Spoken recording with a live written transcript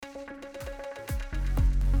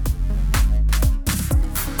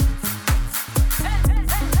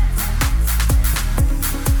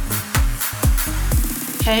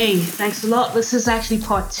Hey, thanks a lot. This is actually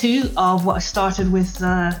part two of what I started with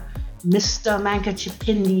Mr. Manka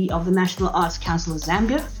Chipindi of the National Arts Council of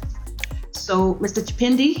Zambia. So, Mr.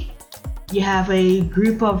 Chipindi, you have a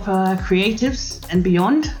group of creatives and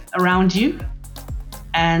beyond around you.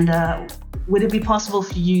 And would it be possible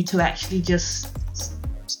for you to actually just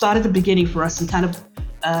start at the beginning for us and kind of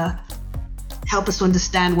help us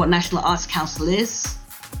understand what National Arts Council is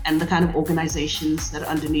and the kind of organizations that are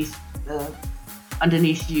underneath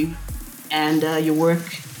you and your work?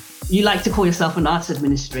 You like to call yourself an arts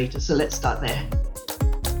administrator, so let's start there.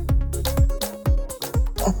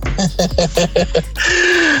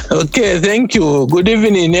 Okay, thank you. Good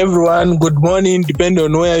evening, everyone. Good morning, depending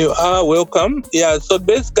on where you are. Welcome. So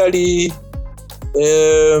basically,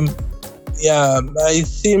 I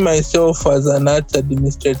see myself as an arts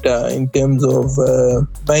administrator in terms of,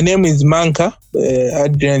 my name is Manka,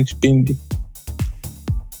 Adrian Chipindi.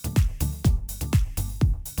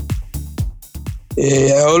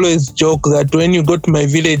 I always joke that when you go to my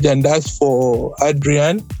village and ask for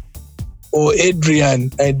Adrian or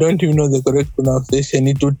Adrian, I don't even know the correct pronunciation,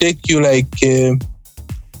 it will take you like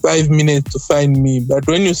 5 minutes to find me. But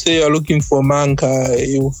when you say you're looking for Manka,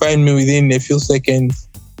 you will find me within a few seconds.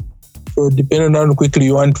 So depending on how quickly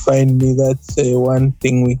you want to find me, that's one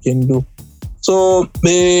thing we can do. So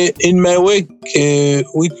in my work,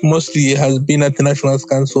 which mostly has been at the National Arts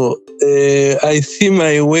Council, I see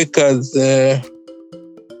my work as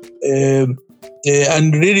and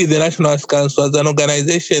really the National Arts Council as an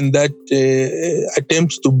organization that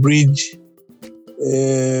attempts to bridge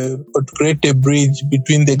or to create a bridge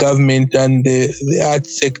between the government and the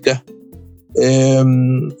arts sector.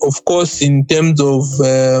 Of course, in terms of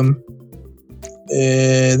the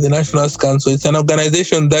National Arts Council, it's an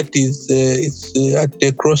organization that is at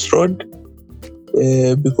a crossroad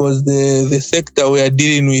because the sector we are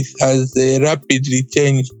dealing with has rapidly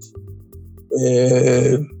changed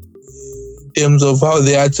in terms of how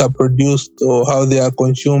the arts are produced or how they are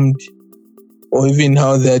consumed or even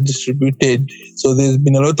how they are distributed. So there's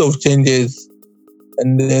been a lot of changes,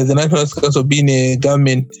 and the National Arts Council, being a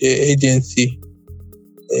government agency,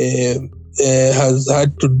 has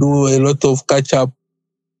had to do a lot of catch-up.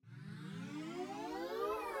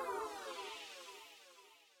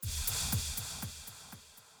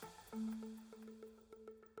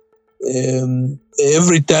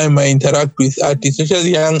 Every time I interact with artists,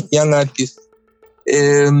 especially young artists,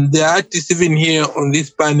 there are artists even here on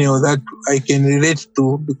this panel that I can relate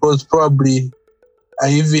to because probably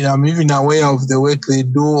I'm even aware of the work they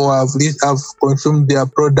do, or at least I've consumed their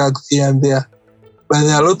products here and there. But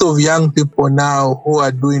there are a lot of young people now who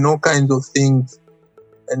are doing all kinds of things,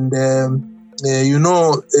 and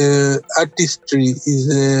artistry is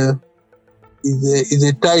a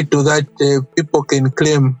title that people can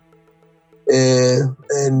claim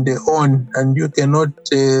and own, and you cannot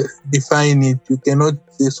define it. You cannot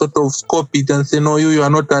sort of scope it and say, no, you are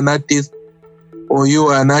not an artist, or you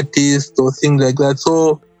are an artist, or things like that.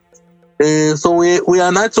 So we are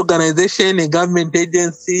an arts organization, a government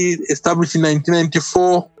agency established in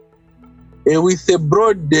 1994 with a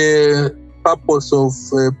broad purpose of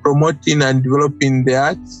promoting and developing the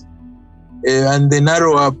arts and the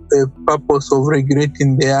narrower purpose of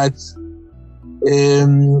regulating the arts.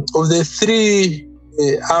 Of the three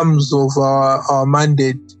arms of our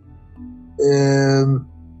mandate,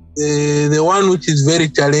 the one which is very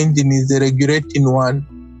challenging is the regulating one,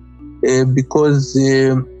 because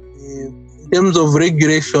in terms of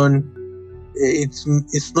regulation, it's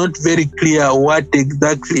not very clear what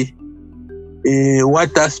exactly,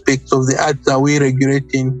 what aspects of the arts are we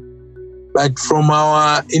regulating. But from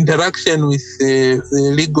our interaction with the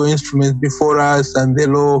legal instruments before us and the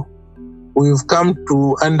law, we've come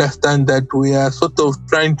to understand that we are sort of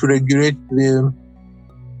trying to regulate the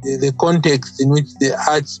context in which the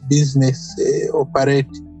arts business operate,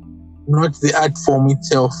 not the art form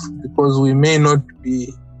itself, because we may not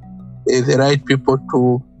be the right people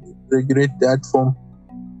to regulate the art form.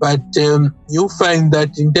 But you find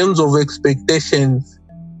that in terms of expectations,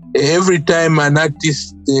 every time an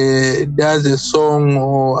artist does a song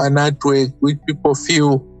or an artwork which people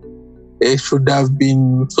feel should have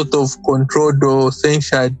been sort of controlled or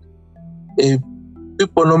censured,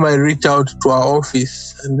 people normally reach out to our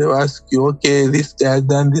office and they ask you, okay, this guy has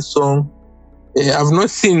done this song. I've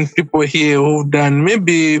not seen people here who've done,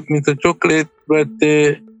 maybe Mr. Chocolate, but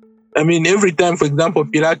every time, for example,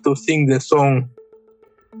 Pilato sings a song,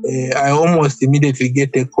 I almost immediately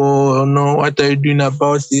get a call, oh no, what are you doing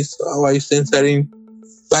about this? How are you censoring?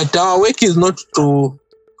 But our work is not to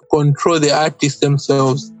control the artists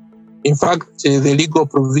themselves. In fact, the legal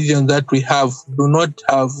provisions that we have do not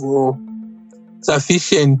have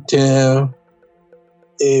sufficient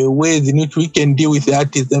ways in which we can deal with the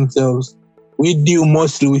artists themselves. We deal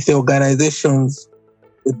mostly with the organizations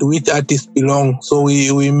to which artists belong, so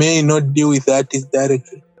we may not deal with the artists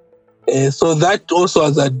directly. So that also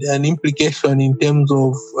has an implication in terms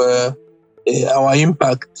of our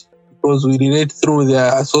impact, because we relate through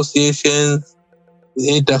the associations, the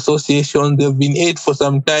 8 associations. They've been 8 for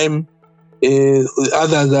some time.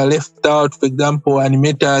 Others are left out. For example,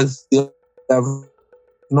 animators, they have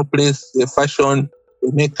no place, fashion,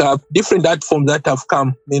 makeup, different art forms that have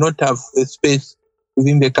come may not have a space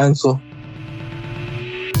within the council.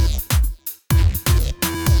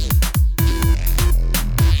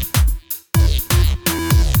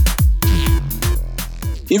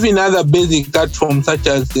 Even other basic art forms such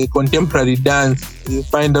as contemporary dance, you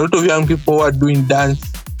find a lot of young people who are doing dance,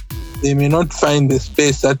 they may not find the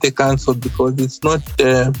space at the council because it's not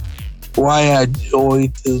wired, or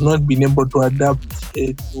it has not been able to adapt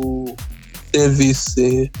to service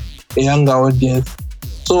a younger audience.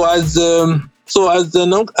 So as an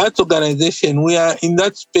arts organization, we are in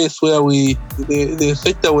that space where the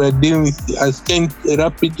sector we are dealing with has changed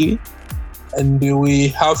rapidly, and we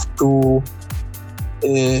have to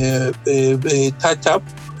catch up.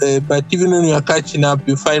 But even when you are catching up,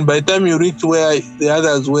 you find by the time you reach where the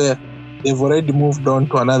others were, they've already moved on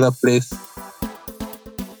to another place.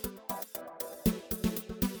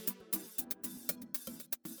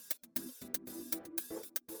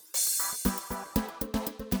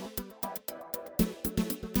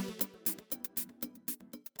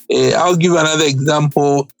 I'll give another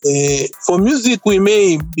example. For music, we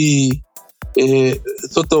may be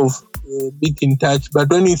sort of a bit in touch, but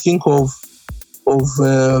when you think of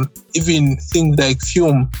even things like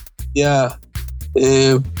film,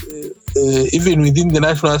 even within the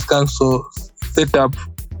National Arts Council setup,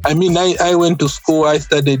 I mean, I went to school, I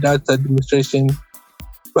studied arts administration,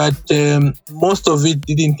 but most of it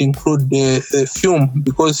didn't include the film,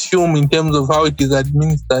 because film, in terms of how it is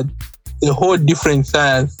administered, a whole different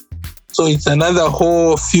science. So it's another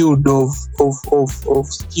whole field of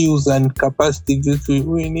skills and capacities which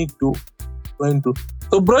we need to go into.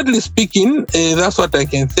 So broadly speaking, that's what I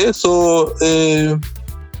can say. So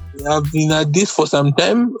I've been at this for some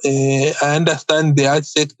time. I understand the art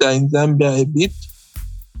sector in Zambia a bit.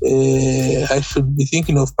 I should be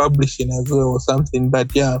thinking of publishing as well or something.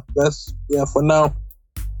 But that's for now.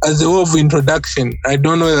 As a way of introduction, I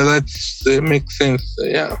don't know whether that makes sense.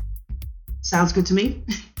 Sounds good to me.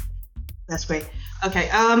 That's great. Okay,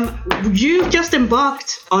 you just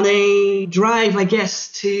embarked on a drive, I guess,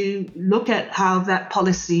 to look at how that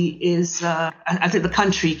policy is, I think the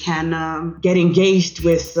country can get engaged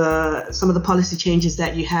with some of the policy changes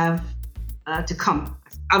that you have to come.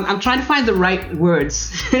 I'm trying to find the right words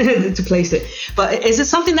to place it, but is it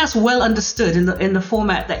something that's well understood in the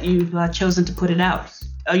format that you've chosen to put it out?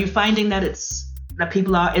 Are you finding that that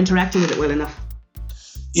people are interacting with it well enough?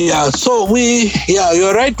 So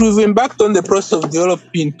you're right. We've embarked on the process of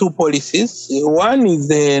developing 2 policies. One is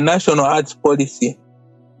the national arts policy.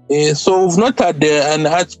 So we've not had an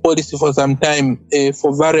arts policy for some time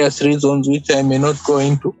for various reasons, which I may not go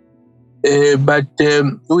into. But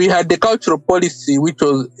we had the cultural policy, which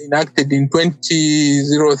was enacted in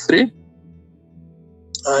 2003.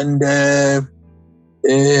 And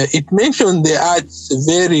it mentioned the arts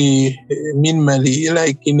very minimally,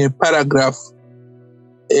 like in a paragraph.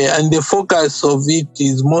 And the focus of it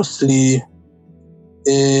is mostly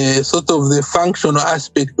sort of the functional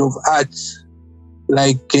aspect of arts,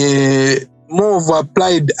 like more of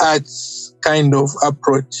applied arts kind of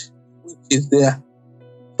approach, which is there.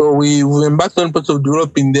 So we've embarked on the process of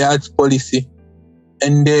developing the arts policy.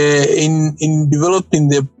 And in developing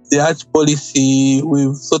the arts policy,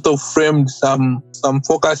 we've sort of framed some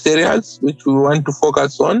focus areas which we want to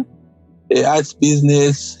focus on. Arts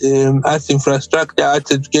business, arts infrastructure,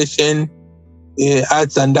 arts education,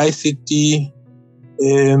 arts and ICT,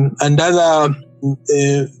 and other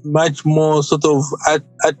much more sort of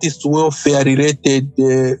artist welfare related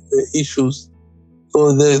issues.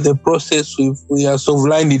 So the process we are sort of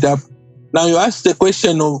lined it up. Now you ask the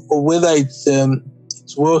question of whether it's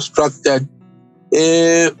well structured.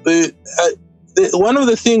 One of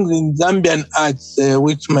the things in Zambian arts,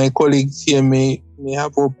 which my colleagues here may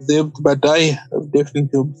have observed, but I have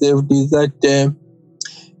definitely observed, is that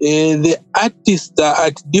the artists are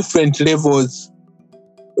at different levels.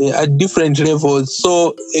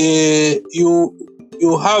 So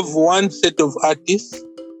you have one set of artists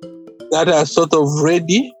that are sort of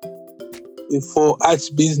ready for arts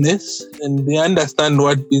business, and they understand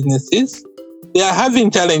what business is. They are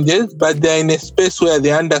having challenges, but they are in a space where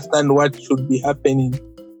they understand what should be happening.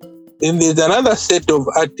 Then there's another set of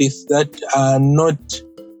artists that are not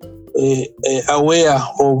aware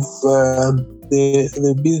of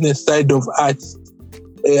the business side of arts.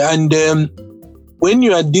 And when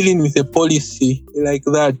you are dealing with a policy like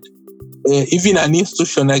that, even an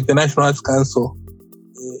institution like the National Arts Council,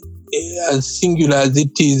 as singular as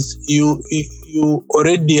it is, you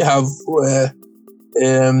already have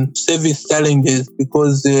service challenges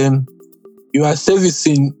because you are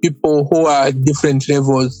servicing people who are at different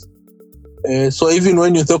levels. So even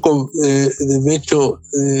when you talk of the virtual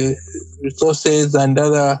resources and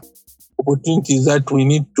other opportunities that we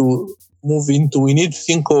need to move into, we need to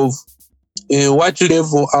think of what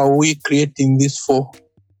level are we creating this for.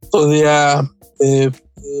 So there are.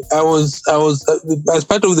 I was as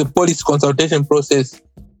part of the policy consultation process.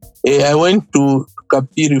 I went to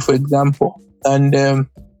Kapiri, for example, and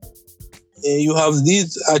you have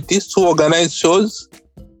these artists who organize shows,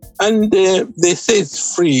 and they say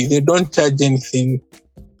it's free. They don't charge anything.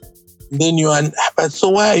 Then but so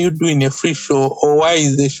why are you doing a free show, or why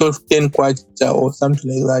is the show 10 kwacha or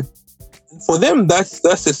something like that? And for them, that's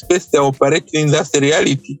the space they're operating in. That's the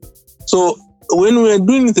reality. So when we are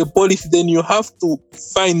doing the policy, then you have to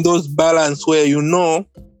find those balance where you know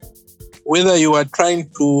whether you are trying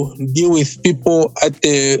to deal with people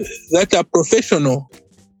that are professional,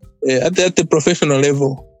 at the professional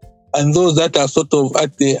level, and those that are sort of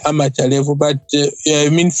at the amateur level. But I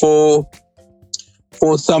mean, for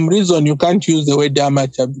some reason, you can't use the word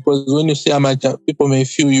amateur, because when you say amateur, people may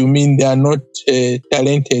feel you mean they are not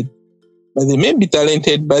talented. But they may be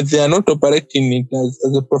talented, but they are not operating it as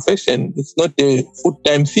a profession. It's not a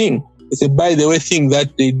full-time thing. It's a by-the-way thing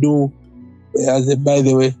that they do as a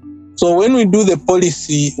by-the-way. So when we do the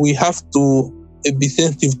policy, we have to be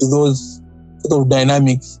sensitive to those sort of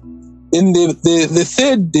dynamics. Then the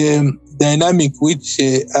third dynamic, which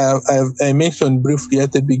I mentioned briefly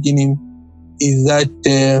at the beginning, is that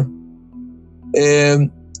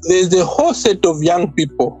there's a whole set of young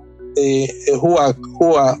people who are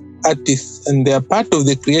artists, and they are part of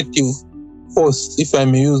the creative force, if I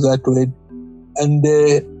may use that word. And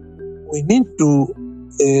we need to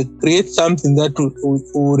create something that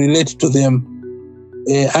will relate to them.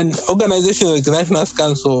 And organizations like the National Arts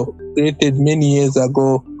Council, created many years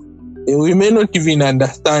ago, we may not even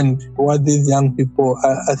understand what these young people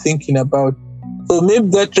are thinking about. So maybe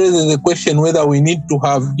that raises the question whether we need to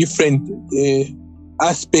have different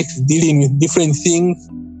aspects dealing with different things,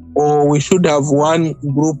 or we should have one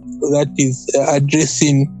group that is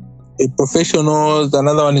addressing professionals,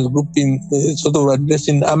 another one is grouping sort of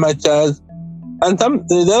addressing amateurs, and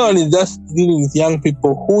the other one is just dealing with young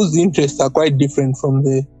people whose interests are quite different from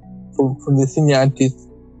the senior artists.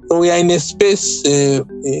 So we are in a space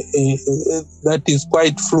that is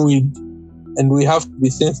quite fluid, and we have to be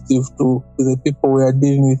sensitive to the people we are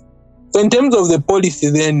dealing with. So in terms of the policy,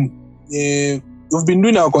 then we've been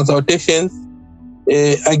doing our consultations.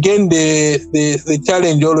 Again, the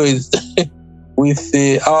challenge always with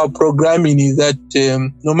our programming is that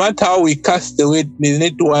no matter how we cast the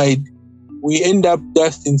net wide, we end up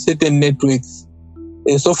just in certain networks.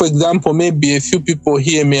 So, for example, maybe a few people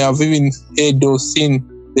here may have even heard or seen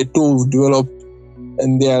the tool we've developed,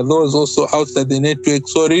 and there are those also outside the network.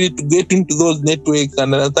 So, really, to get into those networks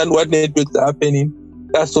and understand what networks are happening,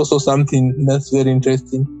 that's also something that's very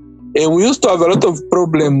interesting. We used to have a lot of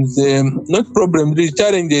problems, not problems, really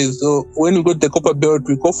challenges. So when we got the Copper Belt,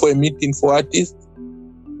 we call for a meeting for artists.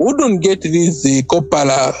 We wouldn't get these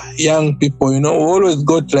Copper young people, We always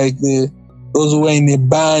got like those who were in a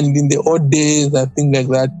band in the old days and things like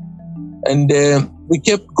that. And we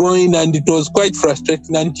kept going, and it was quite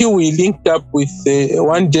frustrating until we linked up with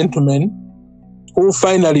one gentleman who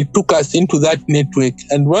finally took us into that network.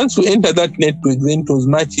 And once we entered that network, then it was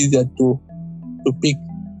much easier to pick.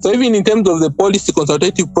 So even in terms of the policy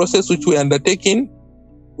consultative process which we are undertaking,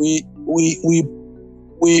 we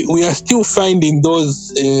are still finding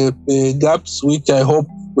those gaps, which I hope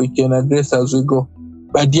we can address as we go.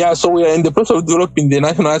 But yeah, so we are in the process of developing the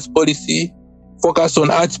national arts policy, focus on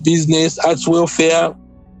arts business, arts welfare,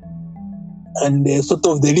 and sort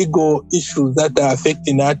of the legal issues that are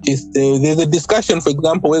affecting artists. There's a discussion, for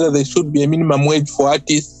example, whether there should be a minimum wage for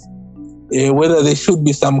artists, whether there should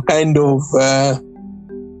be some kind of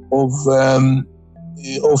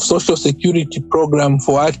social security program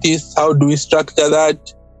for artists. How do we structure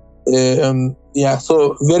that?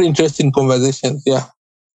 So very interesting conversations. Yeah.